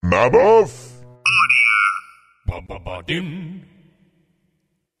Maboff. Ba-ba-ba-dim.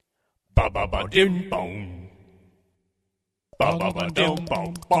 Ba-ba-ba-dim-bong. Ba-ba-ba-dim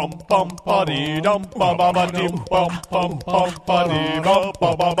bum bum bum ba-dee dum ba-ba-ba-dim bum bum bum ba-dee dum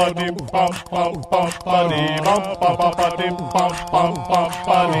ba-ba-ba-dim bum bum bum ba-dee dum ba-ba-ba-dim bum bum bum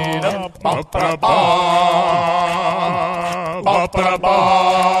ba-dee dum ba-ba-ba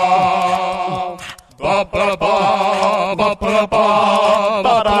ba-ba-ba ba-ba-ba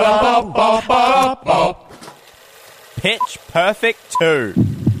ba-ba-ba. Pitch Perfect 2.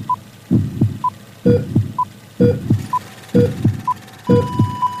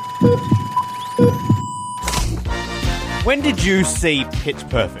 When did you see Pitch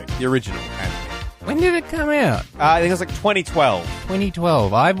Perfect, the original, Anthony? When did it come out? I think it was like 2012.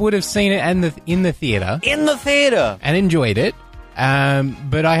 2012. I would have seen it in the theater In the theatre! and enjoyed it,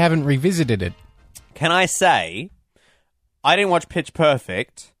 but I haven't revisited it. Can I say, I didn't watch Pitch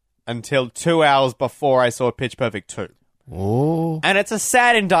Perfect until 2 hours before I saw Pitch Perfect 2. Oh, And it's a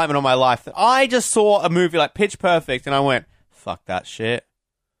sad indictment on my life that I just saw a movie like Pitch Perfect and I went, fuck that shit.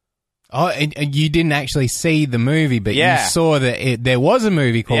 and you didn't actually see the movie, but Yeah. you saw that there was a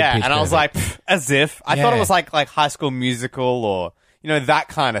movie called Yeah, Pitch and I was Perfect. like, as if. I thought Yeah. it was like High School Musical or, that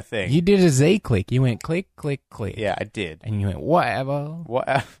kind of thing. You did a Z click. You went click, click, click. Yeah, I did. And you went, whatever. What?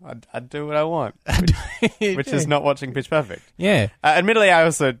 I'd do what I want, which is not watching Pitch Perfect. Yeah. Admittedly, I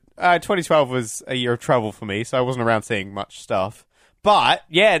also 2012 was a year of travel for me, so I wasn't around seeing much stuff. But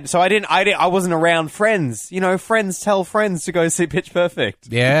yeah, so I wasn't around friends. Friends tell friends to go see Pitch Perfect.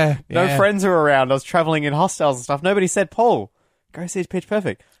 Yeah. No yeah. friends were around. I was traveling in hostels and stuff. Nobody said, Paul, go see Pitch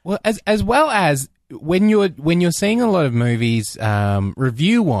Perfect. Well, as well as when you're seeing a lot of movies,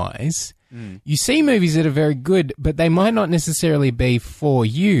 review wise, you see movies that are very good, but they might not necessarily be for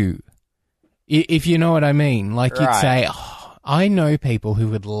you. If you know what I mean, like you'd Right. say, oh, I know people who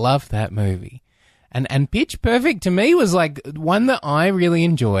would love that movie. And Pitch Perfect to me was like one that I really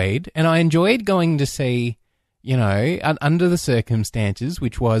enjoyed, and I enjoyed going to see, under the circumstances,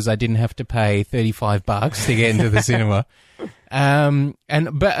 which was I didn't have to pay $35 to get into the cinema.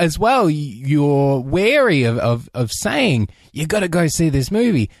 But as well, you're wary of saying you got to go see this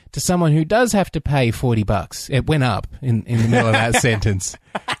movie to someone who does have to pay $40. It went up in the middle of that sentence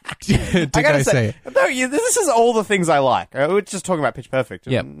to I go gotta see say, it. no, this is all the things I like. We're just talking about Pitch Perfect,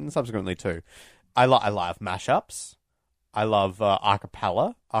 Yep. and subsequently too. I love mashups. I love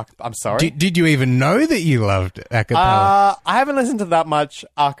acapella. I'm sorry. Did you even know that you loved acapella? I haven't listened to that much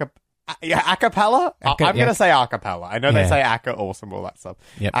acapella. I'm yeah. going to say acapella. I know they Yeah. say aca awesome, all that stuff.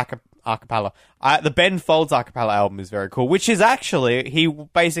 Yep. Acapella. The Ben Folds acapella album is very cool, which is actually, he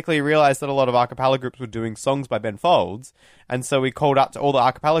basically realized that a lot of acapella groups were doing songs by Ben Folds, and so he called up to all the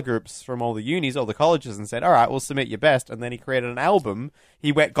acapella groups from all the unis, all the colleges, and said, all right, we'll submit your best, and then he created an album.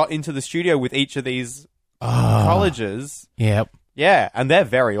 He got into the studio with each of these colleges. Yep. Yeah, and they're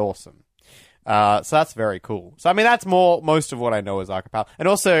very awesome. So that's very cool. So, I mean, that's most of what I know is acapella. And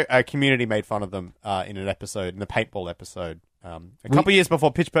also, Community made fun of them in an episode, in the paintball episode. A couple years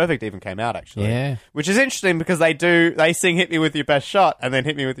before Pitch Perfect even came out, actually. Yeah. Which is interesting because they sing Hit Me With Your Best Shot, and then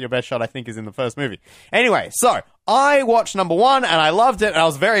Hit Me With Your Best Shot, I think, is in the first movie. Anyway, so, I watched number 1, and I loved it, and I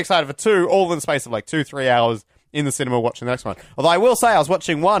was very excited for 2, all in the space of like 2-3 hours in the cinema watching the next one. Although I will say, I was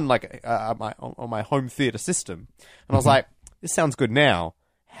watching 1 on my home theater system, and I was like, this sounds good now.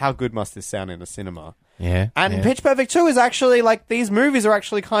 How good must this sound in a cinema? Yeah. And yeah. Pitch Perfect 2 is actually, like, these movies are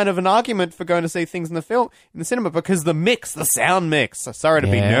actually kind of an argument for going to see things in the cinema, because the sound mix. Sorry to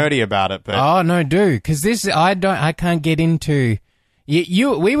be Yeah. nerdy about it, but Oh no, dude! Because I can't get into.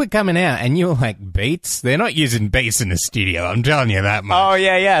 We were coming out, and you were like, Beats. They're not using Beats in the studio. I'm telling you that much. oh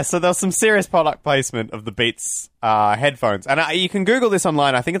yeah. So there's some serious product placement of the Beats headphones, and you can Google this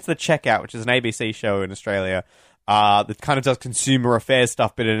online. I think it's The Checkout, which is an ABC show in Australia. That kind of does consumer affairs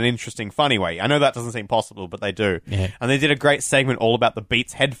stuff, but in an interesting, funny way. I know that doesn't seem possible, but they do. Yeah. And they did a great segment all about the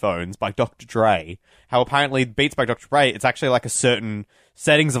Beats headphones by Dr. Dre. How apparently Beats by Dr. Dre, it's actually like a certain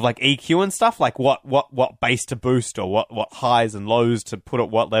settings of like EQ and stuff, like what bass to boost or what highs and lows to put at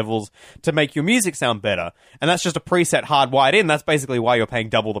what levels to make your music sound better. And that's just a preset hardwired in. That's basically why you're paying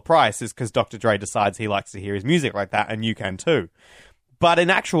double the price, is because Dr. Dre decides he likes to hear his music like that, and you can too. But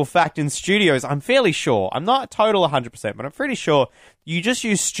in actual fact, in studios, I'm fairly sure, I'm not a total 100%, but I'm pretty sure you just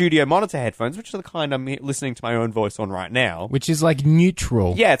use studio monitor headphones, which are the kind I'm listening to my own voice on right now. Which is like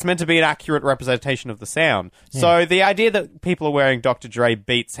neutral. Yeah, it's meant to be an accurate representation of the sound. So the idea that people are wearing Dr. Dre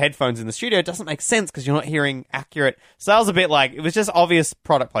Beats headphones in the studio doesn't make sense because you're not hearing accurate. So that was a bit like, it was just obvious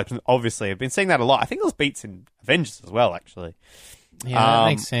product placement, obviously. I've been seeing that a lot. I think there was Beats in Avengers as well, actually. Yeah, that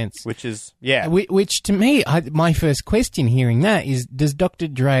makes sense. Which is, yeah. Which to me, my first question hearing that is, does Dr.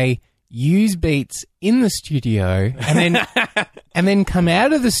 Dre use beats in the studio and then and then come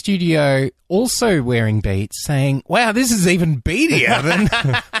out of the studio also wearing beats, saying, "Wow, this is even beatier than."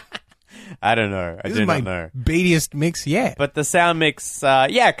 I don't know. I do not know. Beatiest mix yet. But the sound mix,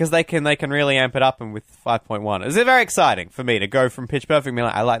 because they can really amp it up, and with 5.1, it's very exciting for me to go from Pitch Perfect and be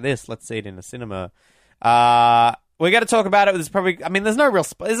like, I like this. Let's see it in a cinema. We're going to talk about it. There's probably, I mean, there's no real.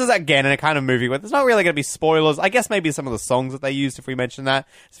 This is again in a kind of movie where there's not really going to be spoilers. I guess maybe some of the songs that they used, if we mention that.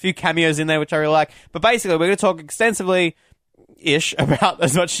 There's a few cameos in there which I really like. But basically, we're going to talk extensively. Ish about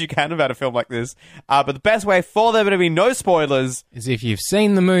as much as you can about a film like this, but the best way for there to be no spoilers is if you've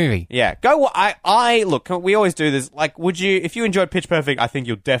seen the movie. Yeah, go. I look. We always do this. Like, would you, if you enjoyed Pitch Perfect? I think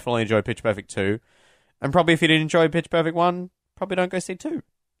you'll definitely enjoy Pitch Perfect 2, and probably if you didn't enjoy Pitch Perfect 1, probably don't go see 2.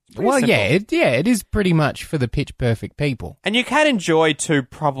 Well, simple. It is pretty much for the Pitch Perfect people, and you can enjoy 2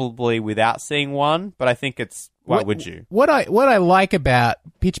 probably without seeing 1. But I think it's why would you? What I like about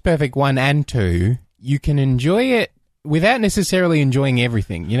Pitch Perfect 1 and 2, you can enjoy it without necessarily enjoying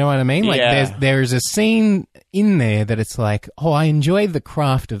everything. You know what I mean? Like there's a scene in there that it's like, oh, I enjoy the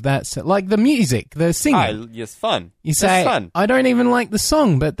craft of that. Like the music, the singing. It's fun. You say, fun. I don't even like the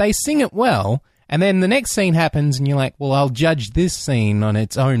song, but they sing it well. And then the next scene happens and you're like, well, I'll judge this scene on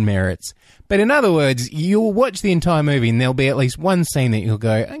its own merits. But in other words, you'll watch the entire movie and there'll be at least one scene that you'll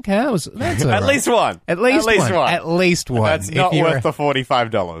go, okay, that's all right. At least one. At least one. That's not worth the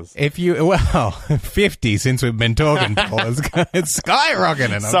 $45. If you, well, 50 since we've been talking, Paul. It's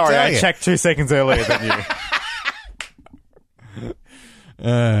skyrocketing. Sorry, I checked 2 seconds earlier than you.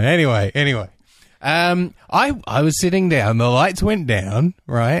 Anyway. I was sitting down, the lights went down,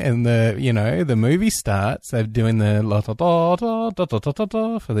 right, and the movie starts. They're doing the la da da da da da da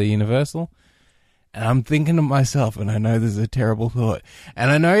da for the Universal, and I'm thinking to myself, and I know this is a terrible thought,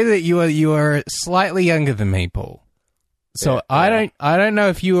 and I know that you are slightly younger than me, Paul. So yeah. I don't know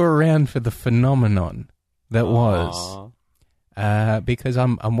if you were around for the phenomenon that was, because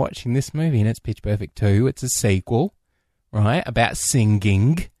I'm watching this movie and it's Pitch Perfect 2. It's a sequel, right, about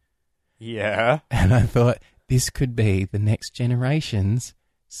singing. Yeah. And I thought, this could be the next generation's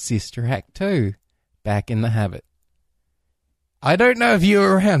Sister Act 2, Back in the Habit. I don't know if you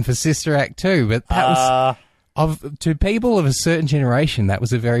were around for Sister Act 2, but that was, to people of a certain generation, that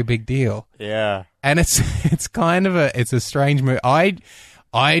was a very big deal. Yeah. And it's kind of it's a strange movie.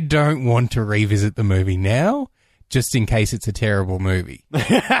 I don't want to revisit the movie now, just in case it's a terrible movie.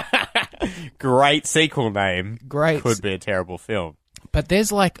 Great sequel name. Great. Could be a terrible film. But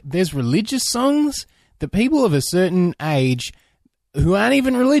there's religious songs that people of a certain age who aren't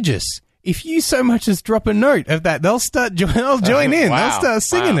even religious, if you so much as drop a note of that, they'll join in. Wow. They'll start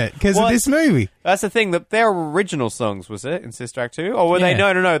singing it because of this movie. That's the thing, that their original songs, was it, in Sister Act 2? Or were they?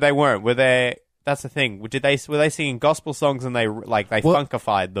 No, they weren't. Were they? That's the thing. Were they singing gospel songs and they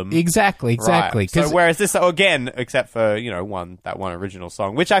funkified them? Exactly. Right. So whereas this, again, except for, that one original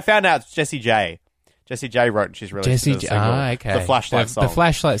song, which I found out Jessie J. Jessie J wrote, and she's released the Flashlight song. The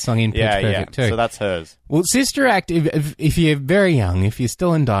Flashlight song in Pitch Perfect too. So that's hers. Well, Sister Act, if you're very young, if you're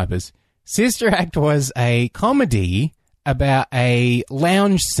still in diapers, Sister Act was a comedy about a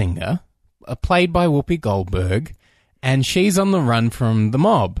lounge singer, played by Whoopi Goldberg, and she's on the run from the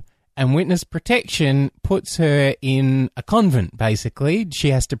mob. And witness protection puts her in a convent, basically. She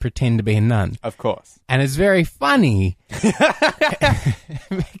has to pretend to be a nun. Of course. And it's very funny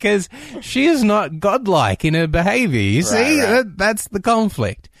because she is not godlike in her behavior. You see? Right. That's the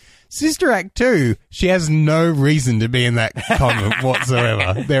conflict. Sister Act 2, she has no reason to be in that convent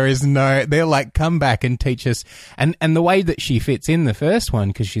whatsoever. They're like, come back and teach us. And the way that she fits in the first one,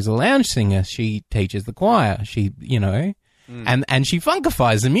 because she's a lounge singer, she teaches the choir. She, and she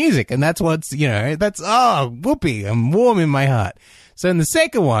funkifies the music, and that's whoopee, I'm warm in my heart. So in the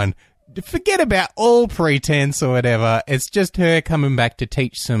second one, forget about all pretense or whatever. It's just her coming back to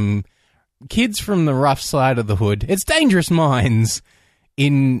teach some kids from the rough side of the hood. It's Dangerous Minds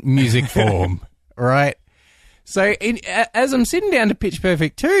in music form, right? So as I'm sitting down to Pitch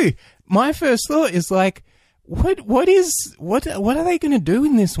Perfect 2, my first thought is like, what are they going to do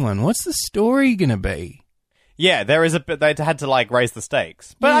in this one? What's the story going to be? Yeah, they had to raise the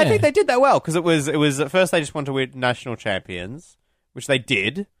stakes, but I think they did that well, because it was at first they just wanted to win national champions, which they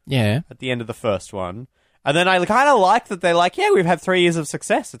did. Yeah, at the end of the first one, and then I kind of like that they're like, we've had 3 years of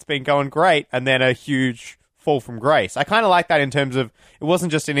success, it's been going great, and then a huge fall from grace. I kind of like that in terms of it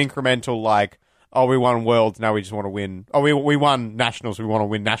wasn't just an incremental we won worlds, now we just want to win. Oh, we won nationals, we want to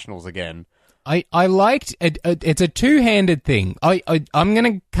win nationals again. I liked it. It's a two-handed thing. I'm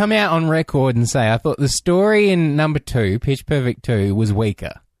going to come out on record and say I thought the story in number 2, Pitch Perfect 2, was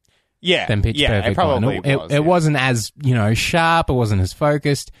weaker. Yeah, Than Pitch Perfect. It probably was. It wasn't as sharp. It wasn't as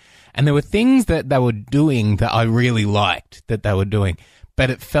focused, and there were things that they were doing that I really liked that they were doing, but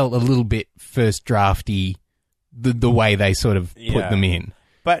it felt a little bit first drafty. The way they sort of put them in.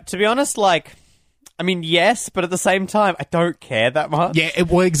 But to be honest, yes, but at the same time, I don't care that much. Yeah,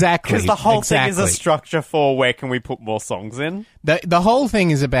 exactly. Because the whole thing is a structure for where can we put more songs in. The whole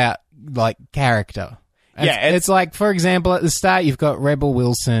thing is about, character. It's like, for example, at the start, you've got Rebel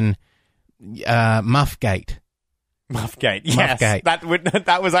Wilson, Muffgate. Muffgate, yes. Muffgate.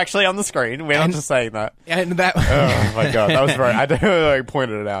 That was actually on the screen. We're not just saying that. And that... oh, my God. That was very... I definitely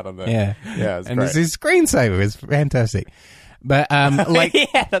pointed it out on there. Yeah. Yeah, it's and great. This is screensaver. It's fantastic. But,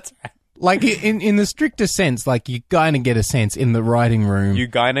 yeah, that's right. In the stricter sense, you kind of get a sense in the writing room. You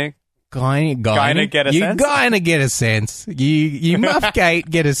gyna get a sense? You kind of get a sense. You Muffgate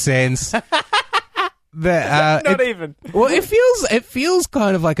get a sense. Not even. Well, it feels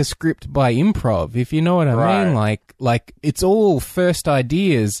kind of like a script by improv, if you know what I mean. Like it's all first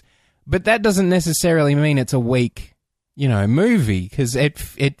ideas, but that doesn't necessarily mean it's a weak, movie, because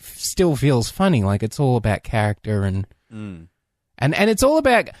it still feels funny. Like it's all about character and it's all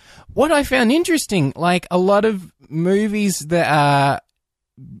about what I found interesting. Like a lot of movies that are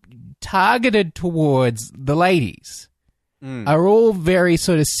targeted towards the ladies are all very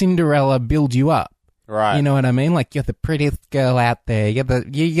sort of Cinderella build you up. Right. You know what I mean? Like, you're the prettiest girl out there.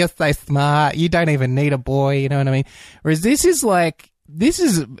 You're so smart. You don't even need a boy. You know what I mean? Whereas this is,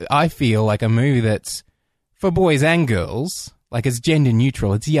 I feel like a movie that's for boys and girls. Like, it's gender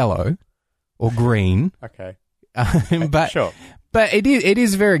neutral. It's yellow or green. Okay. But sure. But it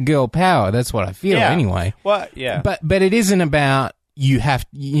is very girl power. That's what I feel anyway. Well, yeah. But it isn't about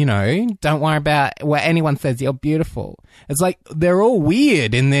don't worry about what anyone says, you're beautiful. It's like they're all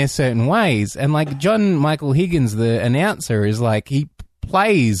weird in their certain ways. And like John Michael Higgins, the announcer, is like he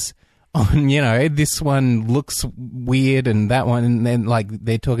plays on, this one looks weird and that one, and then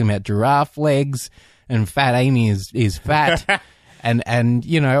they're talking about giraffe legs and Fat Amy is fat. And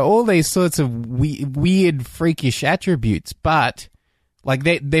all these sorts of weird, freakish attributes, but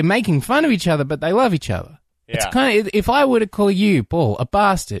they're making fun of each other, but they love each other. Yeah. It's kind of, if I were to call you, Paul, a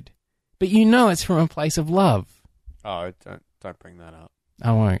bastard, but it's from a place of love. Oh, don't bring that up.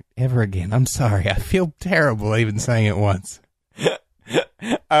 I won't ever again. I'm sorry. I feel terrible even saying it once.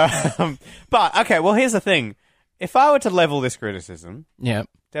 But okay, well, here's the thing: if I were to level this criticism,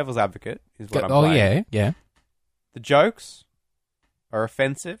 devil's advocate is what I'm playing. yeah. The jokes are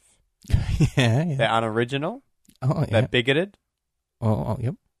offensive. yeah. They're unoriginal. Oh, yeah. They're bigoted. Oh,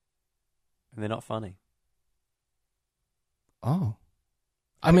 yep. And they're not funny. Oh,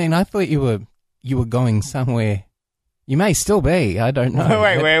 I mean, I thought you were going somewhere. You may still be. I don't know.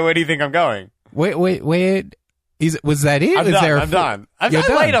 Wait, where do you think I'm going? Where is it? Was that it? I'm done. I've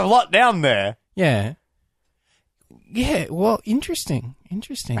laid a lot down there. Yeah. Yeah. Well, interesting.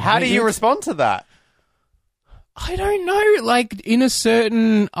 How do you respond to that? I don't know.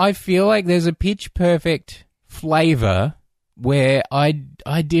 I feel like there's a Pitch Perfect flavor where I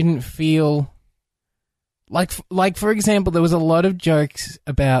didn't feel. Like for example, there was a lot of jokes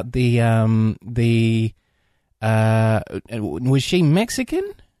about was she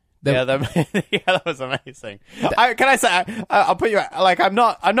Mexican? That was amazing. Can I say I'll put you I'm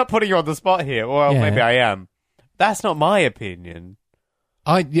not putting you on the spot here. Well, maybe I am. That's not my opinion.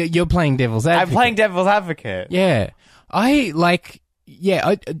 You're playing devil's advocate. I'm playing devil's advocate. Yeah. I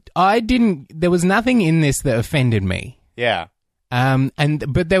didn't. There was nothing in this that offended me. Yeah.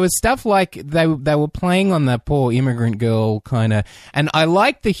 But there was stuff like they were playing on the poor immigrant girl kind of, and I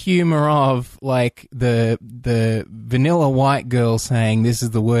liked the humor of the vanilla white girl saying this is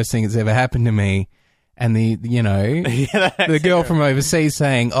the worst thing that's ever happened to me, and the girl from overseas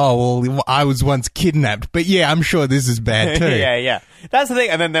saying, oh well, I was once kidnapped, but yeah, I'm sure this is bad too. yeah, that's the thing.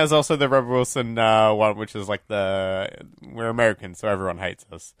 And then there's also the Rebel Wilson one, which is we're Americans, so everyone hates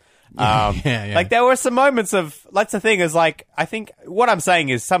us. Yeah. There were some moments of, that's the thing is I think what I'm saying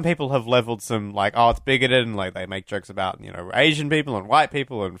is some people have leveled some it's bigoted and they make jokes about, Asian people and white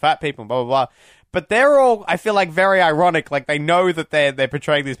people and fat people and blah, blah, blah. But they're all, I feel very ironic. They know that they're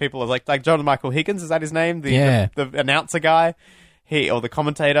portraying these people as like John Michael Higgins, is that his name? The announcer guy, or the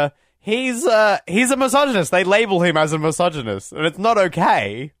commentator. He's a misogynist. They label him as a misogynist, and it's not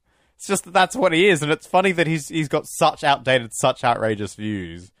okay. It's just that's what he is, and it's funny that he's got such outdated, such outrageous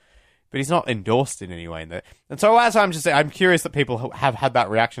views. But he's not endorsed in any way. And so as I'm just saying, I'm curious that people have had that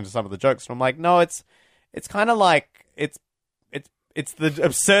reaction to some of the jokes. And I'm like, no, it's kind of it's it's the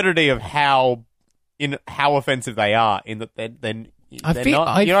absurdity of how offensive they are in that they're not.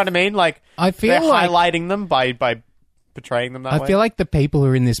 You know what I mean? Like I feel they're like highlighting them by portraying them that way. I feel like the people who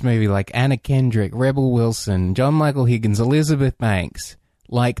are in this movie, like Anna Kendrick, Rebel Wilson, John Michael Higgins, Elizabeth Banks,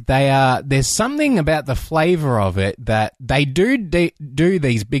 like there's something about the flavor of it that they do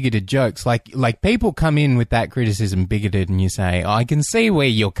these bigoted jokes. Like people come in with that criticism, bigoted, and you say, I can see where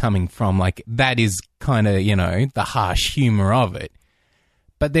you're coming from. Like that is kind of, the harsh humor of it.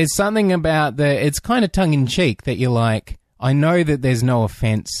 But there's something about it's kind of tongue in cheek that you're like, I know that there's no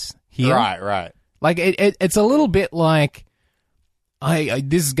offense here. Right. Like it's a little bit like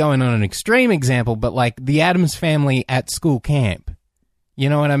this is going on an extreme example, but like the Addams Family at school camp. You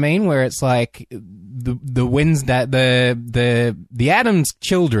know what I mean? Where it's like the Wednesday, the Addams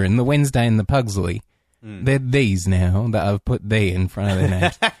children, the Wednesday and the Pugsley. They're these now that I've put "the" in front of their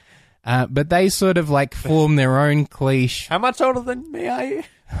names. But they sort of like form their own cliche. How much older than me are you?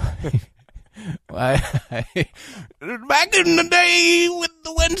 Back in the day with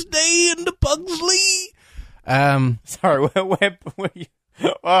the Wednesday and the Pugsley. Sorry, where you?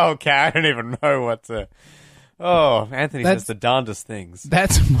 Oh, okay, I don't even know what to. Oh, Anthony says the darndest things.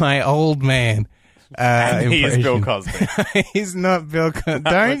 That's my old man. And he is Bill Cosby. He's not Bill Cosby.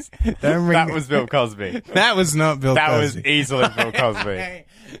 Don't bring that was Bill Cosby. That was not Bill Cosby. That was easily Bill Cosby.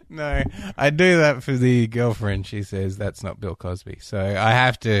 No, I do that for the girlfriend. She says that's not Bill Cosby. So I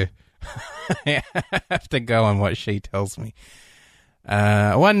have to go on what she tells me.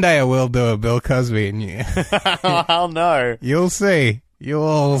 One day I will do a Bill Cosby and you. I'll know. You'll see.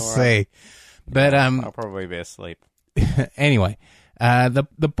 You'll see. But I'll probably be asleep. Anyway,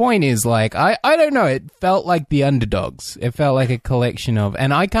 the point is, like, I don't know, it felt like The Underdogs. It felt like a collection of,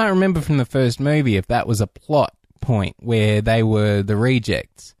 and I can't remember from the first movie if that was a plot point where they were the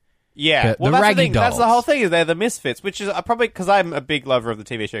rejects. Yeah, the that's raggy the thing. dolls. That's the whole thing. Is they're the misfits, which is probably because I'm a big lover of the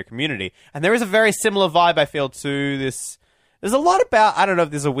TV show Community, and there is a very similar vibe I feel to this. There's a lot about, I don't know if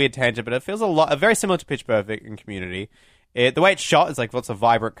this is a weird tangent, but it feels very similar to Pitch Perfect and Community. The way it's shot is like lots of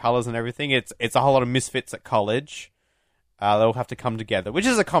vibrant colors and everything. It's a whole lot of misfits at college. They all have to come together, which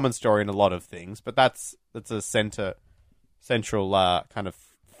is a common story in a lot of things, but that's a central kind of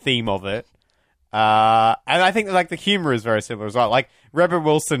theme of it. And I think like the humor is very similar as well. Like Rebel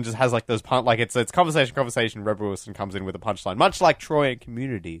Wilson just has like those it's conversation. Rebel Wilson comes in with a punchline, much like Troy and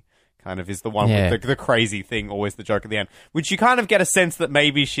Community. Kind of is the one with the crazy thing, always the joke at the end, which you kind of get a sense that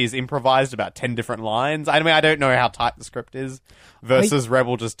maybe she's improvised about 10 different lines. I mean, I don't know how tight the script is versus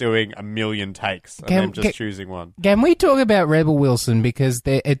Rebel just doing a million takes and then just choosing one. Can we talk about Rebel Wilson? Because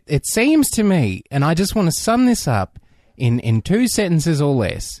it seems to me, and I just want to sum this up in 2 sentences or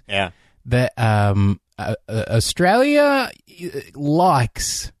less, that Australia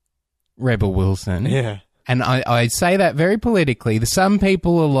likes Rebel Wilson. Yeah. And I say that very politically. Some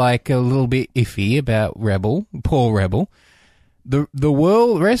people are like a little bit iffy about Rebel, poor Rebel. The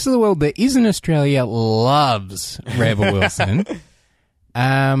rest of the world that isn't Australia loves Rebel Wilson.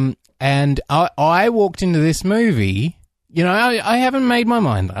 And I walked into this movie, I haven't made my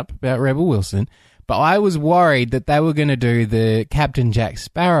mind up about Rebel Wilson, but I was worried that they were going to do the Captain Jack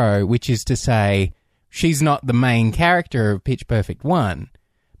Sparrow, which is to say she's not the main character of Pitch Perfect 1.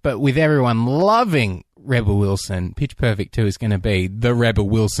 But with everyone loving Rebel Wilson, Pitch Perfect 2 is going to be the Rebel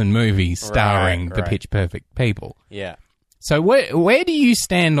Wilson movie starring the Pitch Perfect people. Yeah. So where do you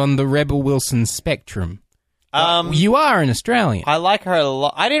stand on the Rebel Wilson spectrum? You are an Australian. I like her a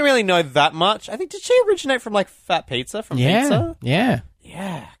lot. I didn't really know that much. I think, did she originate from like Fat Pizza from Pizza? Yeah.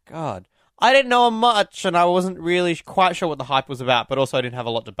 Yeah, God. I didn't know her much, and I wasn't really quite sure what the hype was about, but also I didn't have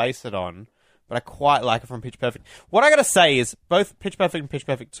a lot to base it on. But I quite like her from Pitch Perfect. What I gotta say is, both Pitch Perfect and Pitch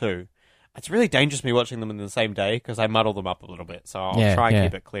Perfect 2, it's really dangerous me watching them in the same day, because I muddle them up a little bit, so I'll try and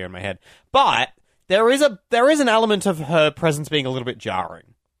keep it clear in my head. But, there is an element of her presence being a little bit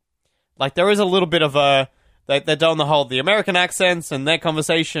jarring. Like, there is a little bit of they're doing the American accents and their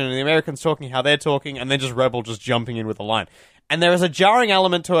conversation, and the Americans talking how they're talking, and then just Rebel just jumping in with a line. And there is a jarring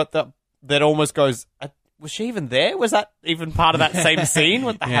element to it that almost goes, was she even there? Was that even part of that same scene?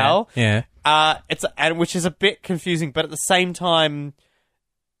 What the hell? Yeah. Which is a bit confusing, but at the same time,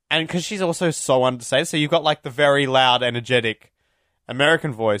 and because she's also so understated, so you've got like the very loud, energetic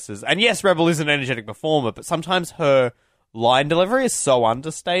American voices, and yes, Rebel is an energetic performer, but sometimes her line delivery is so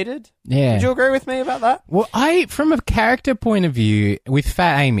understated. Yeah. Would you agree with me about that? Well, from a character point of view, with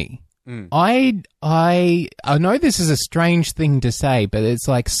Fat Amy, I know this is a strange thing to say, but it's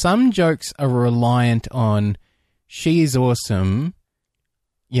like some jokes are reliant on she is awesome,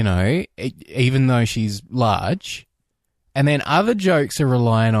 even though she's large. And then other jokes are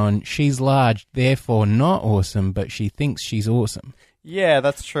relying on she's large, therefore not awesome, but she thinks she's awesome. Yeah,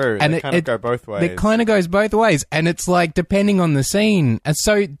 that's true. And they it- kind of it- go both ways. It kind of goes both ways, and it's like depending on the scene. And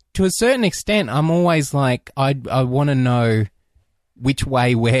so, to a certain extent, I'm always like, I want to know which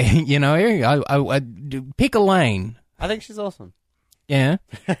way where, you know, I pick a lane. I think she's awesome. Yeah.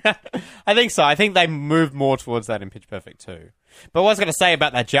 I think so. I think they moved more towards that in Pitch Perfect too. But what I was going to say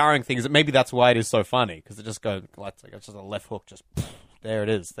about that jarring thing is that maybe that's why it is so funny, because it just goes like it's just a left hook, just there it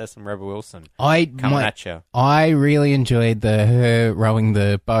is. There's some Rebel Wilson coming at you. I really enjoyed her rowing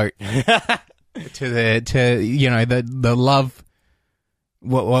the boat to you know the love.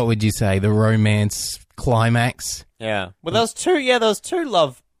 What would you say? The romance climax. Yeah. Well, there was two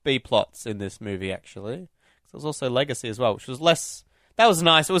love B plots in this movie actually. There was also Legacy as well, which was less. That was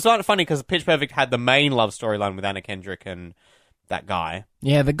nice. It was not funny because Pitch Perfect had the main love storyline with Anna Kendrick and that guy,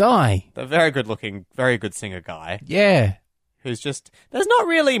 Yeah, the guy. the very good looking, very good singer guy, Yeah. who's just there's not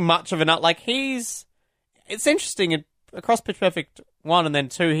really much of an like he's. It's interesting across Pitch Perfect 1 and then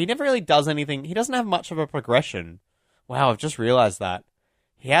 2. He never really does anything. He doesn't have much of a progression. Wow, I've just realized that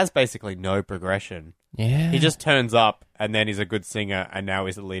he has basically no progression. Yeah. He just turns up and then he's a good singer and now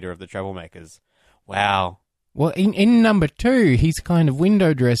he's the leader of the Troublemakers. Wow. Well, in number 2, he's kind of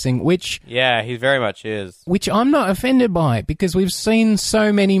window dressing, which Yeah, he very much is. I'm not offended by, because we've seen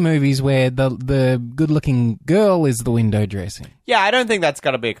so many movies where the good-looking girl is the window dressing. Yeah, I don't think that's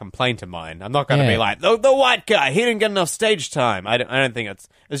got to be a complaint of mine. I'm not going to Yeah. be like, the white guy, he didn't get enough stage time. I don't think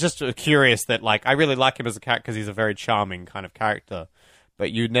it's just curious that, like, I really like him as a character because he's a very charming kind of character.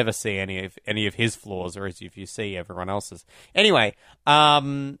 But you'd never see any of his flaws, or as if you see everyone else's. Anyway,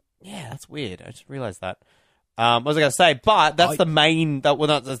 yeah, that's weird. I just realized that. What was I going to say? But that's the main. That's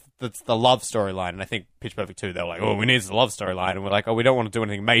the love storyline, and I think Pitch Perfect 2. They're like, oh, we need the love storyline, and we're like, oh, we don't want to do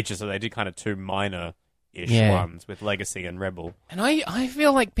anything major, so they did kind of two minor-ish ones with Legacy and Rebel. And I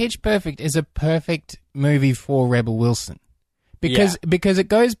feel like Pitch Perfect is a perfect movie for Rebel Wilson. Because it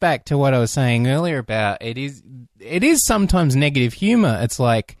goes back to what I was saying earlier about it is sometimes negative humor. It's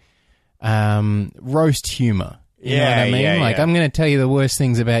like roast humor. You know what I mean? Like, I'm going to tell you the worst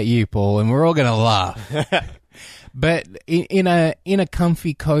things about you, Paul, and we're all going to laugh. But in a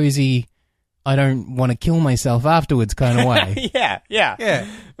comfy, cozy, I don't want to kill myself afterwards kind of way. Yeah.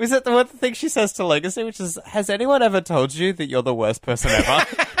 Was it the thing she says to Legacy, which is, has anyone ever told you that you're the worst person ever?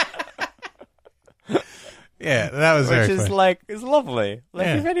 Yeah, that was Which is like, is lovely. Like,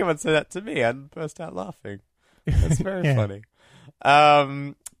 if anyone said that to me, I'd burst out laughing. That's very funny.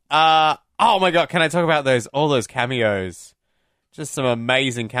 Oh my God, can I talk about all those cameos? Just some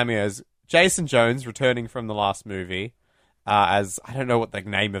amazing cameos. Jason Jones returning from the last movie, as, I don't know what the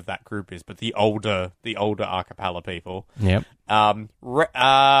name of that group is, but the older a cappella people. Yep.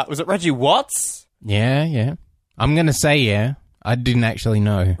 Was it Reggie Watts? Yeah. I'm going to say yeah. I didn't actually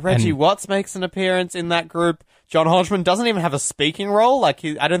know. Reggie Watts makes an appearance in that group. John Hodgman doesn't even have a speaking role. Like,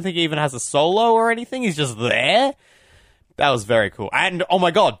 I don't think he even has a solo or anything. He's just there. That was very cool. And, oh my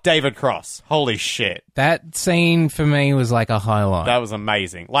God, David Cross. Holy shit. That scene for me was like a highlight. That was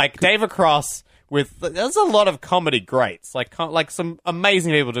amazing. Like, David Cross there's a lot of comedy greats. Like some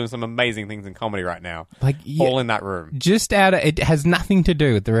amazing people doing some amazing things in comedy right now. Like, all in that room. It has nothing to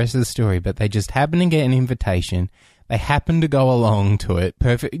do with the rest of the story, but they just happen to get an invitation. They happen to go along to it,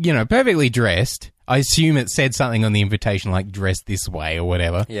 perfectly dressed. I assume it said something on the invitation like "dress this way" or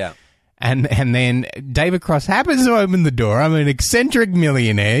whatever. Yeah. And then David Cross happens to open the door. I'm an eccentric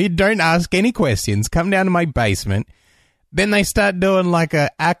millionaire. You don't ask any questions. Come down to my basement. Then they start doing like a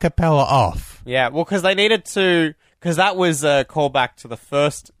cappella off. Yeah, well, because they needed to, because that was a callback to the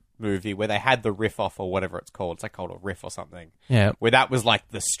first movie where they had the riff off or whatever it's called. It's like called a riff or something. Yeah. Where that was like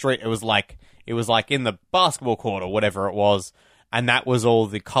the street. It was like in the basketball court or whatever it was, and that was all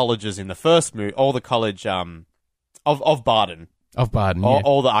the colleges in the first movie, all the college of Barden. Of Barden,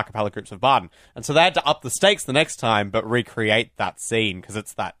 all the a cappella groups of Barden. And so they had to up the stakes the next time, but recreate that scene because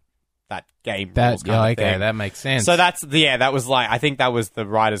it's that game rules kind of thing. That makes sense. So that was like, I think that was the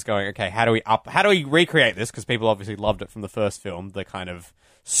writers going, okay, how do we recreate this? Because people obviously loved it from the first film, the kind of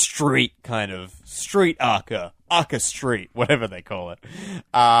street Arca Street, whatever they call it.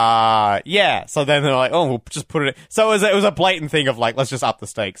 Yeah. So then they're like, oh, we'll just put it. So it was a blatant thing of like, let's just up the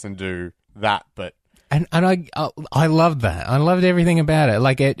stakes and do that, but. And I loved that. I loved everything about it.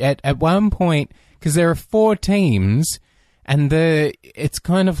 Like at one point, because there are 4 teams, and it's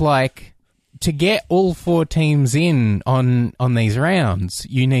kind of like to get all 4 teams in on these rounds,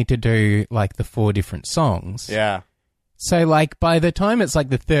 you need to do like the 4 different songs. Yeah. So like by the time it's like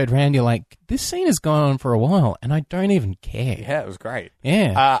the 3rd round, you're like, this scene has gone on for a while, and I don't even care. Yeah, it was great.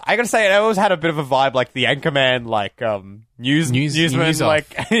 Yeah. I gotta say, it always had a bit of a vibe like the Anchorman, like newsman, news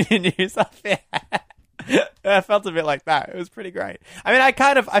like news off. Yeah. I felt a bit like that. It was pretty great. I mean,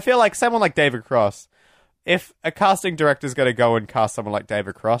 I feel like someone like David Cross, if a casting director's going to go and cast someone like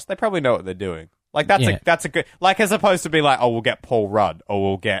David Cross, they probably know what they're doing. Like, that's a good, like, as opposed to be like, oh, we'll get Paul Rudd, or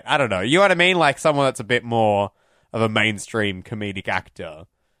we'll get, I don't know, you know what I mean? Like, someone that's a bit more of a mainstream comedic actor.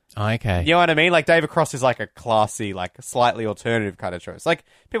 Okay. You know what I mean? Like, David Cross is like a classy, like, slightly alternative kind of choice. Like,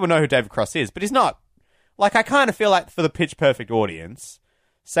 people know who David Cross is, but he's not. Like, I kind of feel like for the Pitch Perfect audience,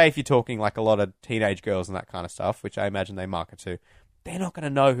 say if you're talking like a lot of teenage girls and that kind of stuff, which I imagine they market to, they're not going to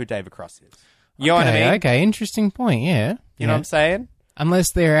know who David Cross is. You know what I mean? Okay, interesting point, yeah. You know what I'm saying?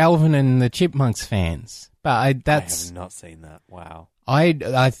 Unless they're Alvin and the Chipmunks fans. But I have not seen that. Wow.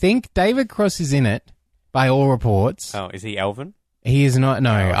 I think David Cross is in it, by all reports. Oh, is he Alvin? He is not,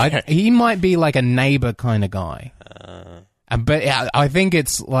 no. Oh, okay. He might be like a neighbor kind of guy. But I think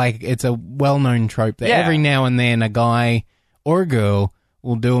it's a well-known trope that every now and then a guy or a girl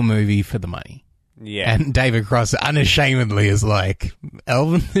will do a movie for the money. Yeah. And David Cross unashamedly is like,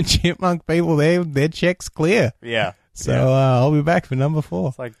 Alvin the Chipmunk people, their check's clear. Yeah. So I'll be back for number 4.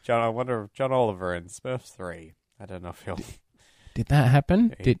 It's like John. I wonder if John Oliver in Smurfs 3. I don't know if he'll. Did that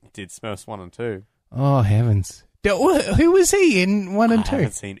happen? He did Smurfs 1 and 2. Oh heavens! Who was he in 1 and 2? I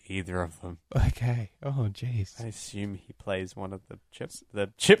haven't seen either of them. Okay. Oh jeez. I assume he plays one of the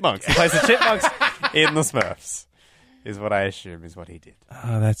chipmunks. He plays the chipmunks in the Smurfs. Is what I assume is what he did.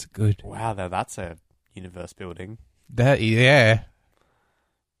 Oh, that's good. Wow, that's a universe building. Yeah.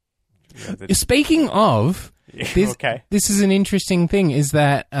 Speaking of, this is an interesting thing, is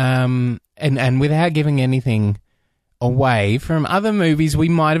that, and without giving anything away from other movies we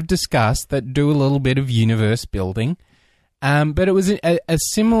might have discussed that do a little bit of universe building, but it was a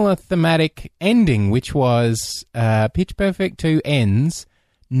similar thematic ending, which was Pitch Perfect 2 ends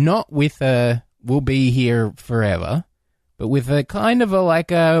not with a "we'll be here forever," but with a kind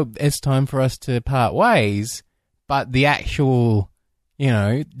of it's time for us to part ways, but the actual,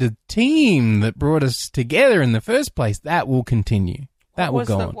 the team that brought us together in the first place, that will continue. That will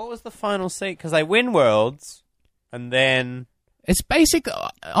go on. What was the final scene? Because they win worlds, and then... It's basic...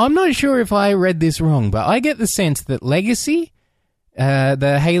 I'm not sure if I read this wrong, but I get the sense that Legacy,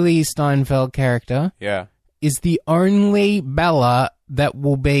 the Haley Steinfeld character, is the only Bella that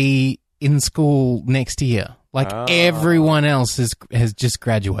will be in school next year. Everyone else has just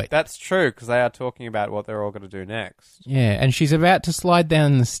graduated. That's true, because they are talking about what they're all going to do next. Yeah, and she's about to slide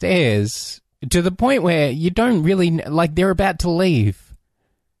down the stairs to the point where you don't really... they're about to leave.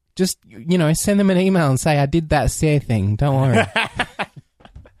 Just, send them an email and say, I did that stair thing. Don't worry.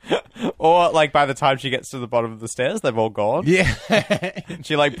 Or, by the time she gets to the bottom of the stairs, they've all gone. Yeah.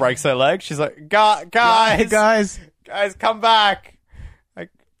 She, breaks her leg. She's like, guys, come back.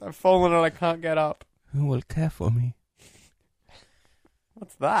 I've fallen and I can't get up. Who will care for me?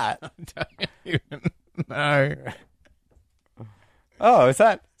 What's that? I don't even know. Oh, is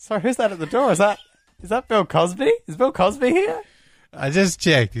that... Sorry, who's that at the door? Is that Bill Cosby? Is Bill Cosby here? I just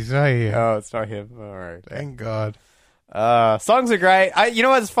checked. He's not here. Oh, it's not him. All right. Thank God. Songs are great. You know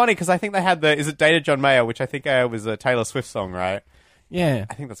what's funny? Because I think they had is it Dated John Mayer, which I think was a Taylor Swift song, right? Yeah.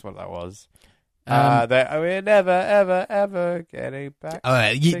 I think that's what that was. We're never, ever, ever getting back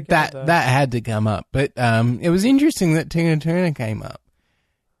together. That had to come up. But it was interesting that Tina Turner came up.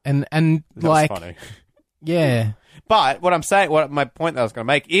 And that's funny. Yeah. But what I'm saying, what my point that I was going to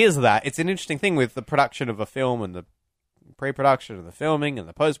make is that it's an interesting thing with the production of a film and the pre-production and the filming and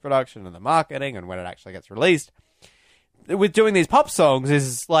the post-production and the marketing and when it actually gets released. With doing these pop songs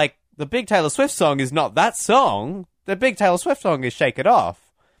is the big Taylor Swift song is not that song. The big Taylor Swift song is Shake It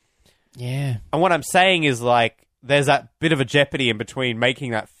Off. Yeah. And what I'm saying is there's that bit of a jeopardy in between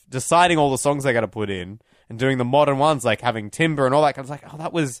making that, deciding all the songs they got to put in and doing the modern ones, having Timber and all that kind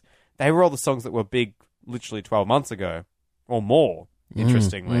of they were all the songs that were big literally 12 months ago or more,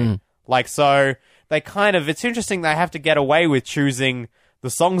 interestingly. So they it's interesting they have to get away with choosing the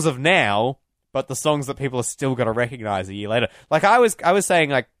songs of now, but the songs that people are still going to recognize a year later. I was saying,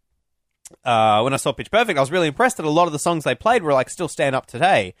 when I saw Pitch Perfect, I was really impressed that a lot of the songs they played were still stand up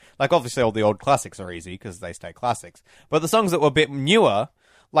today. Obviously all the old classics are easy because they stay classics, but the songs that were a bit newer,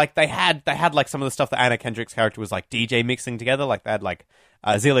 they had some of the stuff that Anna Kendrick's character was DJ mixing together. They had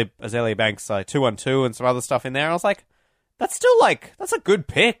Azealia Banks 212 and some other stuff in there. And I was like, that's still that's a good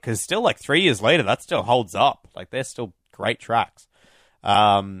pick because still 3 years later that still holds up. They're still great tracks.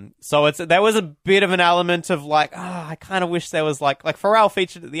 So there was a bit of an element of I kind of wish there was Pharrell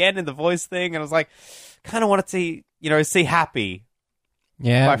featured at the end in the voice thing, and I was kind of wanted to see Happy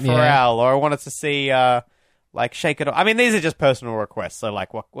by Pharrell, or I wanted to see Shake It Off. I mean, these are just personal requests, so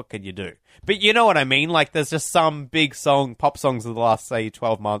what can you do? But you know what I mean? There's just some big pop songs of the last, say,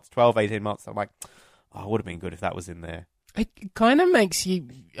 18 months. I'm Oh, it would have been good if that was in there. It kind of makes you...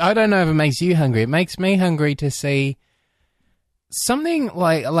 I don't know if it makes you hungry. It makes me hungry to see something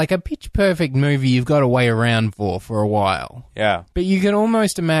like a Pitch Perfect movie you've got to wait around for a while. Yeah. But you can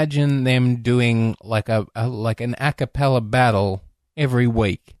almost imagine them doing like an a cappella battle every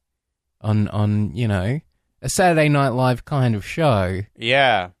week on a Saturday Night Live kind of show.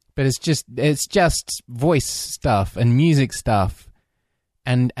 Yeah. But it's just voice stuff and music stuff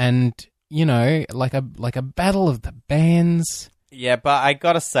and like a battle of the bands. Yeah, but I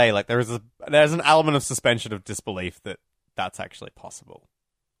gotta say, like, there's an element of suspension of disbelief that that's actually possible.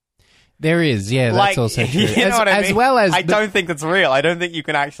 There is, yeah, that's also true. You know what I mean? As well as I don't think that's real. I don't think you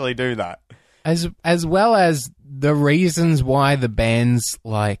can actually do that. As well as the reasons why the bands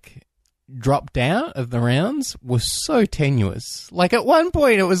like dropped out of the rounds was so tenuous. Like at one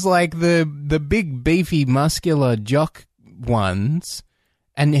point it was like the big beefy muscular jock ones,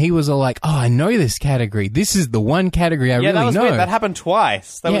 and he was all like, "Oh, I know this category. This is the one category I really that was know." weird. That happened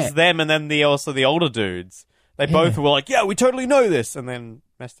twice. That was them, and then the older dudes. They both were like, "Yeah, we totally know this," and then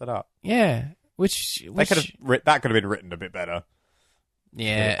messed it up. Yeah, which that could have been written a bit better.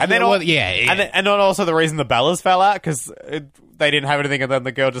 Yeah, and then and not also the reason the Bellas fell out because they didn't have anything, and then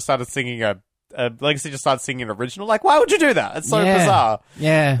the girl just started singing Legacy just started singing an original. Like, why would you do that? It's so bizarre.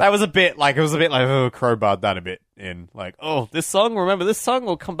 Yeah, that was a bit like crowbarred that a bit in. Like, oh, this song. Remember this song?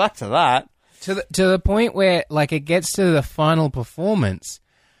 We'll come back to that. To the point where like it gets to the final performance,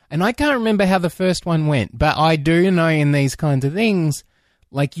 and I can't remember how the first one went, but I do know in these kinds of things,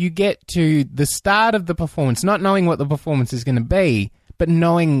 like you get to the start of the performance, not knowing what the performance is going to be, but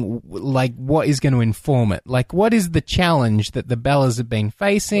knowing like what is going to inform it. Like what is the challenge that the Bellas have been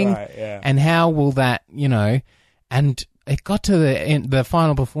facing, and how will that, and it got to the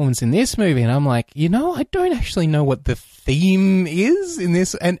final performance in this movie, and I'm like, I don't actually know what the theme is in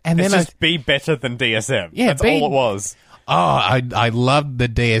this, and it's then just be better than DSM. Yeah, that's all it was. Oh, I loved the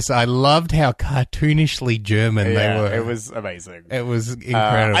DS. I loved how cartoonishly German they were. It was amazing. It was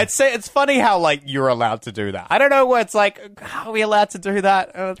incredible. I'd say it's funny how like you're allowed to do that. I don't know where it's like, how are we allowed to do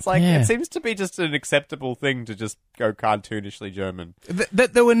that? And it's like it seems to be just an acceptable thing to just go cartoonishly German.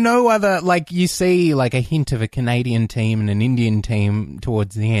 There were no other, like you see like a hint of a Canadian team and an Indian team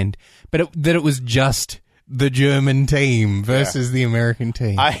towards the end, but that it was just the German team versus the American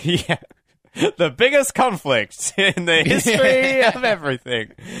team. The biggest conflict in the history of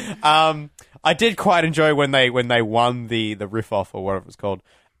everything. I did quite enjoy when they won the riff off or whatever it was called,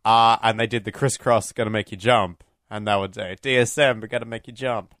 and they did the crisscross, gonna make you jump, and that would say DSM, we're gonna make you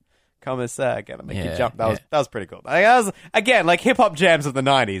jump. Commissar, gonna make you jump. That was pretty cool. Like, that was again like hip hop jams of the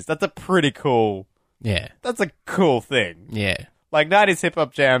 '90s. That's a pretty cool. Yeah, that's a cool thing. Yeah, like '90s hip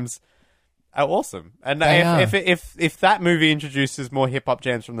hop jams are awesome, and if that movie introduces more hip hop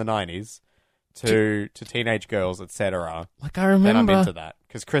jams from the '90s. To teenage girls, etc. Like I remember, then I'm into that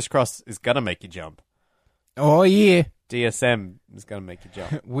because crisscross is gonna make you jump. Oh yeah, DSM is gonna make you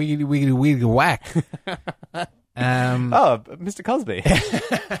jump. Wiggity wiggity wiggity whack. Oh, Mr. Cosby.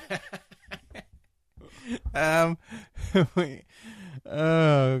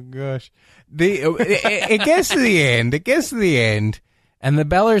 Oh gosh, it gets to the end. It gets to the end. And the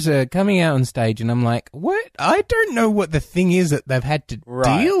Bellas are coming out on stage, and I'm like, what? I don't know what the thing is that they've had to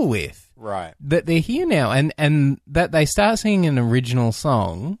deal with. Right. That they're here now, and that they start singing an original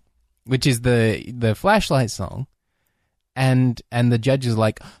song, which is the Flashlight song, and the judge is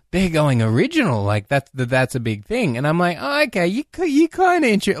like, they're going original, like that's a big thing. And I'm like, oh, okay, you kind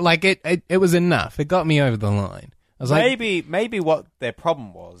of like it was enough. It got me over the line. I was maybe what their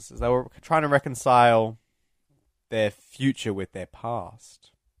problem was is they were trying to reconcile their future with their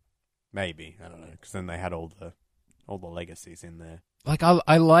past. Maybe, I don't know, because then they had all the legacies in there. Like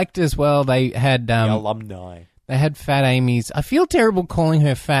I liked as well. They had the alumni. They had Fat Amy's. I feel terrible calling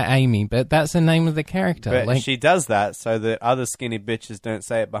her Fat Amy, but that's the name of the character. But she does that so that other skinny bitches don't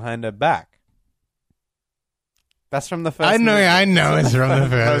say it behind her back. That's from the first movie. I know it's from the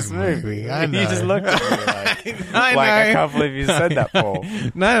first movie. I know. You just looked at me like, I can't believe you said that, Paul.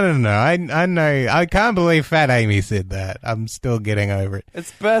 No. I know. I can't believe Fat Amy said that. I'm still getting over it.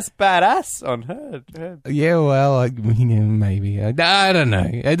 It's best badass on her. Yeah, well, maybe. I don't know.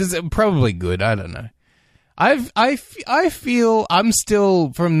 It's probably good. I don't know. I feel I'm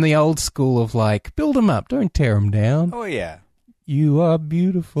still from the old school of like, build them up, don't tear them down. Oh, yeah. You are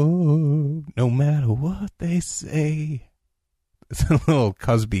beautiful, no matter what they say. There's a little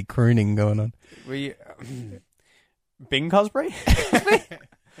Cosby crooning going on. Bing Cosby?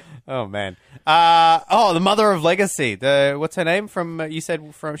 Oh man. The mother of Legacy. What's her name? She's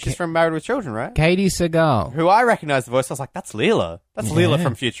from Married with Children, right? Katie Sagal. Who I recognized the voice. I was like, that's Leela. That's Leela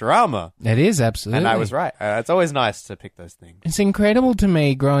from Futurama. It is, absolutely. And I was right. It's always nice to pick those things. It's incredible to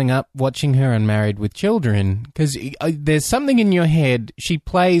me growing up watching her on Married with Children because there's something in your head. She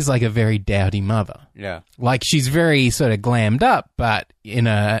plays like a very dowdy mother. Yeah. Like she's very sort of glammed up, but in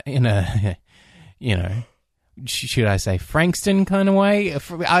a should I say Frankston kind of way?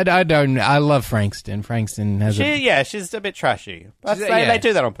 I don't. I love Frankston. Frankston has she's a bit trashy. But they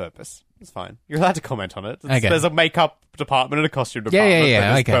do that on purpose. It's fine. You're allowed to comment on it. Okay. There's a makeup department and a costume department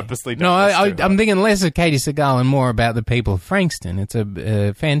that is purposely done. No, this to her. I'm thinking less of Katie Sagal and more about the people of Frankston. It's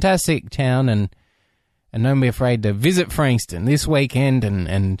a fantastic town, and don't be afraid to visit Frankston this weekend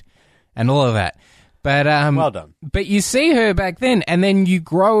and all of that. But well done. But you see her back then, and then you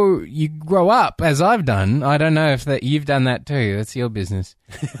grow up as I've done. I don't know if you've done that too. That's your business.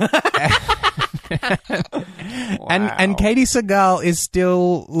 Wow. And Katie Sagal is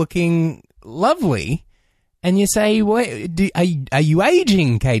still looking lovely, and you say, "Wait, are you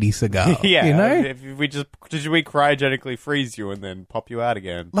aging, Katie Sagal?" Yeah, you know, if did we cryogenically freeze you and then pop you out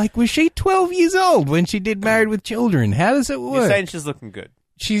again? like was she 12 years old when she did Married with Children? How does it work? You're saying she's looking good.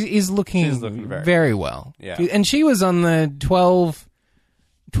 She is looking very well. Yeah. And she was on the 12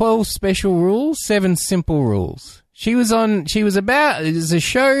 special rules, 7 simple rules. It was a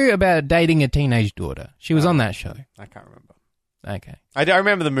show about dating a teenage daughter. She was on that show. I can't remember. Okay. I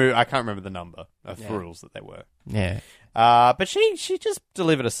remember the movie. I can't remember the number of rules that they were. Yeah. But she just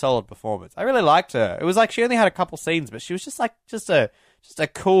delivered a solid performance. I really liked her. It was like she only had a couple scenes, but she was just a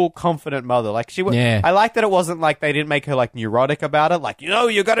cool, confident mother. Like I like that it wasn't like they didn't make her like neurotic about it. Like,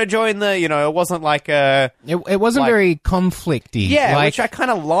 you got to join it wasn't like It wasn't very conflicty. Yeah, like, which I kind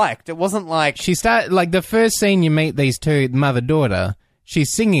of liked. It wasn't like she started like the first scene you meet these two, mother-daughter.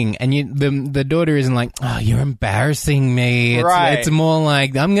 She's singing, and the daughter isn't like, "Oh, you're embarrassing me." It's more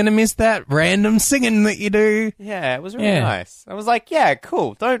like, "I'm gonna miss that random singing that you do." Yeah, it was really nice. I was like, "Yeah,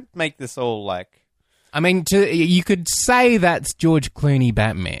 cool. Don't make this all like." I mean, you could say that's George Clooney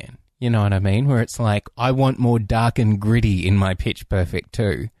Batman. You know what I mean? Where it's like, I want more dark and gritty in my Pitch Perfect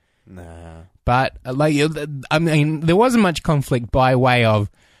too. Nah. But I mean, there wasn't much conflict by way of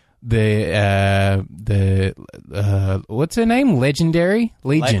the what's her name? Legendary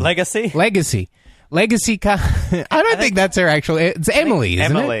Legion Legacy. I don't think that's her actual. It's Emily,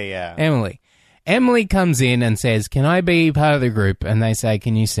 isn't it? Emily, yeah. Emily comes in and says, "Can I be part of the group?" And they say,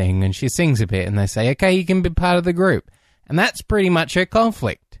 "Can you sing?" And she sings a bit, and they say, "Okay, you can be part of the group." And that's pretty much her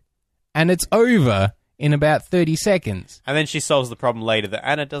conflict, and it's over in about 30 seconds. And then she solves the problem later that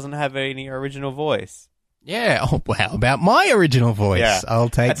Anna doesn't have any original voice. Yeah. Oh, wow. About my original voice. Yeah. I'll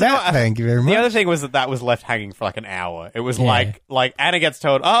take that. Thank you very much. The other thing was that was left hanging for like an hour. It was like Anna gets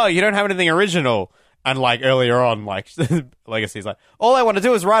told, "Oh, you don't have anything original." And like earlier on, like Legacy's like, "All I want to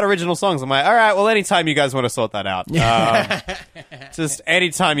do is write original songs." I'm like, "All right, well, anytime you guys want to sort that out, just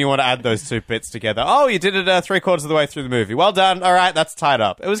anytime you want to add those two bits together." "Oh, you did it 3/4 of the way through the movie. Well done. All right, that's tied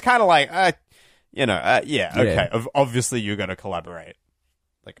up." It was kind of like, okay. Obviously, you're going to collaborate.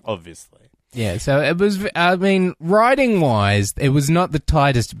 Like, obviously. Yeah, so it was, I mean, writing-wise, it was not the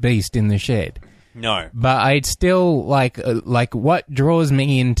tightest beast in the shed. No. But I'd still, like what draws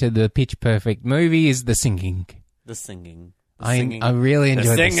me into the Pitch Perfect movie is the singing. The singing. I really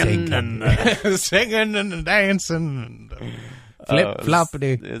enjoyed the singing. And the singing and the dancing.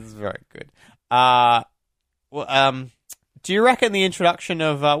 Flip-floppity. It's very good. Do you reckon the introduction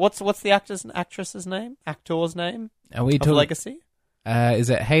of, what's the actor's name? Actor's name? Are we of talking Legacy? Is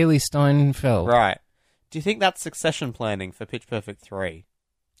it Haley Steinfeld? Right. Do you think that's succession planning for Pitch Perfect 3?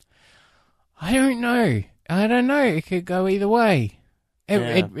 I don't know. It could go either way.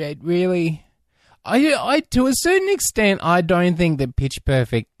 It really... I to a certain extent, I don't think that Pitch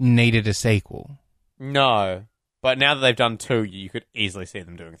Perfect needed a sequel. No. But now that they've done 2, you could easily see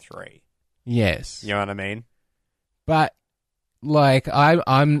them doing 3. Yes. You know what I mean? But, like,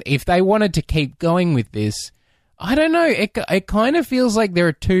 I'm if they wanted to keep going with this... I don't know. It kind of feels like there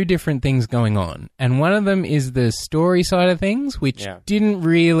are 2 different things going on. And one of them is the story side of things, which didn't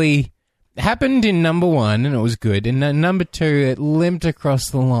really... happened in number 1, and it was good. And then number 2, it limped across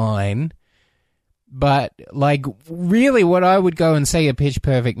the line. But, like, really what I would go and see a Pitch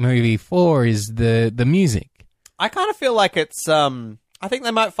Perfect movie for is the music. I kind of feel like it's... I think they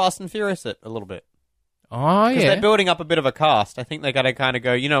might Fast and Furious it a little bit. Oh, yeah. Because they're building up a bit of a cast. I think they got to kind of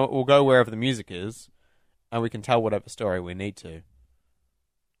go, we'll go wherever the music is. And we can tell whatever story we need to.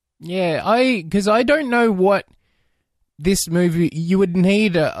 Yeah, because I don't know what this movie you would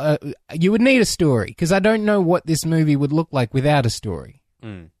need a story because I don't know what this movie would look like without a story.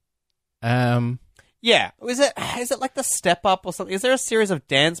 Mm. Yeah. Is it like the Step Up or something? Is there a series of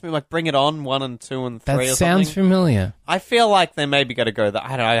dance movies like Bring It On 1 and 2 and 3 or That something? sounds familiar. I feel like they maybe got to go that.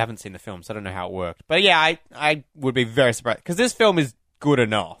 I haven't seen the film, so I don't know how it worked. But yeah, I would be very surprised because this film is good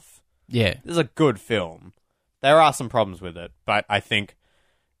enough. Yeah. This is a good film. There are some problems with it, but I think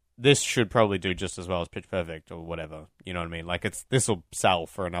this should probably do just as well as Pitch Perfect or whatever. You know what I mean? Like this will sell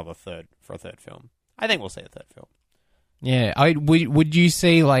for a third film. I think we'll see a third film. Yeah. Would you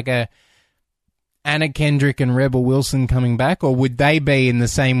see like a Anna Kendrick and Rebel Wilson coming back, or would they be in the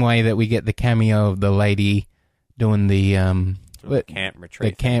same way that we get the cameo of the lady doing the Camp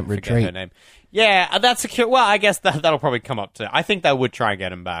Retreat. The Camp I forget Retreat. her name. Yeah, that's a cute. Well, I guess that'll probably come up to. I think they would try and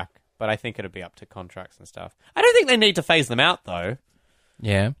get him back, but I think it'll be up to contracts and stuff. I don't think they need to phase them out though.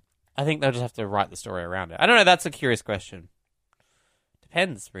 Yeah. I think they'll just have to write the story around it. I don't know. That's a curious question.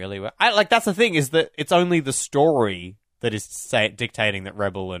 Depends, really. That's the thing, is that it's only the story that is dictating that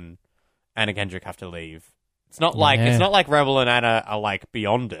Rebel and Anna Kendrick have to leave. It's not like Rebel and Anna are like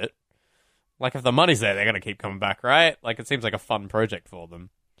beyond it. Like if the money's there, they're gonna keep coming back, right? Like it seems like a fun project for them.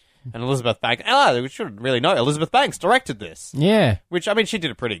 And Elizabeth Banks, we should really know, Elizabeth Banks directed this. Yeah. Which, I mean, she did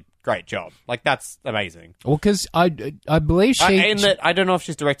a pretty great job. Like, that's amazing. Well, because I believe I don't know if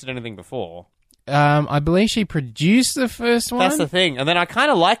she's directed anything before. I believe she produced the first one. That's the thing. And then I kind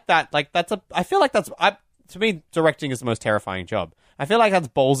of like that. Like, I feel like to me, directing is the most terrifying job. I feel like that's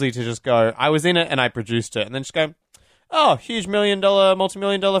ballsy to just go, I was in it and I produced it. And then just go, oh, huge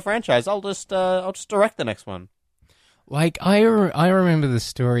multi-million-dollar franchise. I'll just direct the next one. Like, I remember the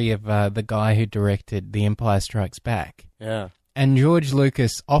story of the guy who directed The Empire Strikes Back. Yeah. And George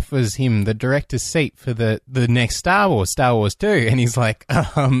Lucas offers him the director's seat for the next Star Wars 2, and he's like,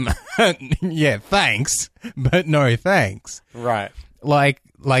 yeah, thanks, but no thanks. Right. Like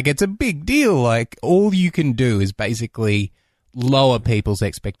it's a big deal. Like, all you can do is basically lower people's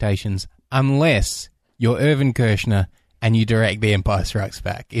expectations, unless you're Irvin Kershner and you direct The Empire Strikes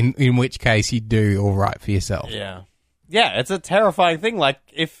Back, in which case you do all right for yourself. Yeah. Yeah, it's a terrifying thing, like,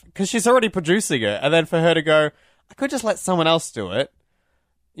 because she's already producing it, and then for her to go, I could just let someone else do it,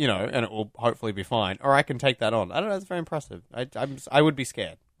 you know, and it will hopefully be fine, or I can take that on. I don't know, it's very impressive. I would be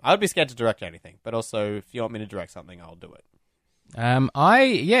scared. I would be scared to direct anything, but also, if you want me to direct something, I'll do it.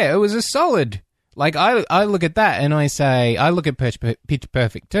 It was a solid, like, I look at that, and I look at Pitch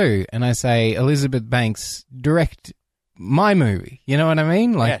Perfect 2, and I say, Elizabeth Banks, direct my movie, you know what I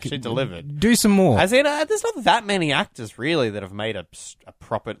mean? Like, yeah, she delivered. Do some more. As in, there's not that many actors really that have made a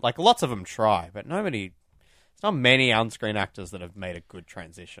proper, like, lots of them try, but there's not many on-screen actors that have made a good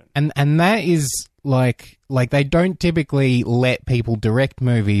transition. And that is like they don't typically let people direct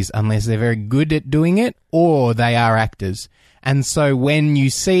movies unless they're very good at doing it or they are actors. And so when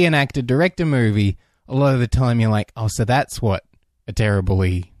you see an actor direct a movie, a lot of the time you're like, oh, so that's what a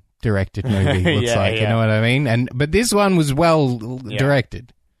terribly directed movie looks like, you know what I mean? But this one was well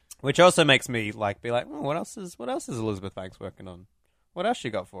directed. Which also makes me be like, what else is Elizabeth Banks working on? What else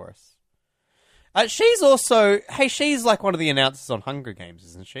she got for us? She's like one of the announcers on Hunger Games,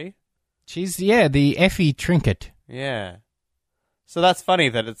 isn't she? She's the Effie Trinket. Yeah. So that's funny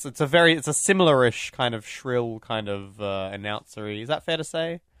that it's a similar-ish kind of shrill kind of announcery. Is that fair to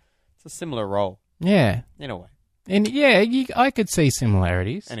say? It's a similar role. Yeah. In a way. And yeah, I could see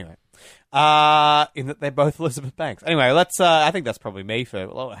similarities. Anyway, in that they're both Elizabeth Banks. Anyway, let's. I think that's probably me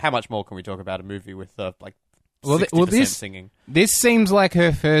for. How much more can we talk about a movie with 60% singing? This seems like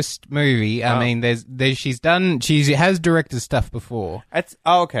her first movie. I mean, she has directed stuff before.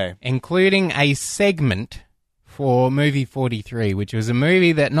 Okay, including a segment for movie 43, which was a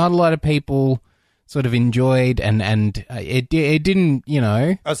movie that not a lot of people sort of enjoyed, and it didn't, you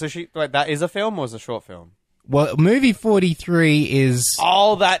know. Oh, so that is a film or is a short film? Well, movie 43 is...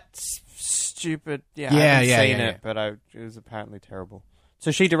 Oh, that's stupid. Yeah, I haven't seen it, but it was apparently terrible.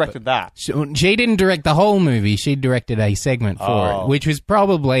 So she directed that? She didn't direct the whole movie. She directed a segment for it, which was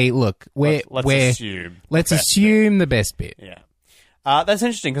probably, look, let's assume the best bit. Yeah. That's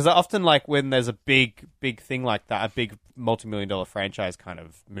interesting, because often, like, when there's a big thing like that, a big multi-million-dollar franchise kind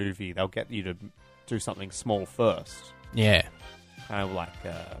of movie, they'll get you to do something small first. Yeah. Kind of like,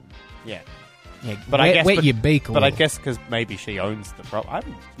 yeah. Yeah, but I guess wet your beak. But I guess because maybe she owns the prop.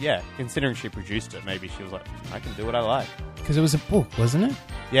 Considering she produced it, maybe she was like, I can do what I like. Because it was a book, wasn't it?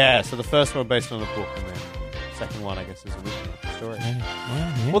 Yeah. So the first one based on a book, and then the second one, I guess, is original story.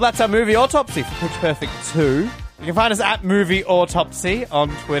 Yeah. Well, that's our movie autopsy for Pitch Perfect 2. You can find us at Movie Autopsy on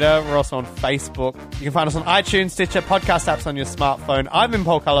Twitter. We're also on Facebook. You can find us on iTunes, Stitcher, podcast apps on your smartphone. I've been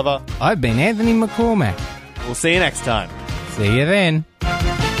Paul Culliver. I've been Anthony McCormack. We'll see you next time. See you then.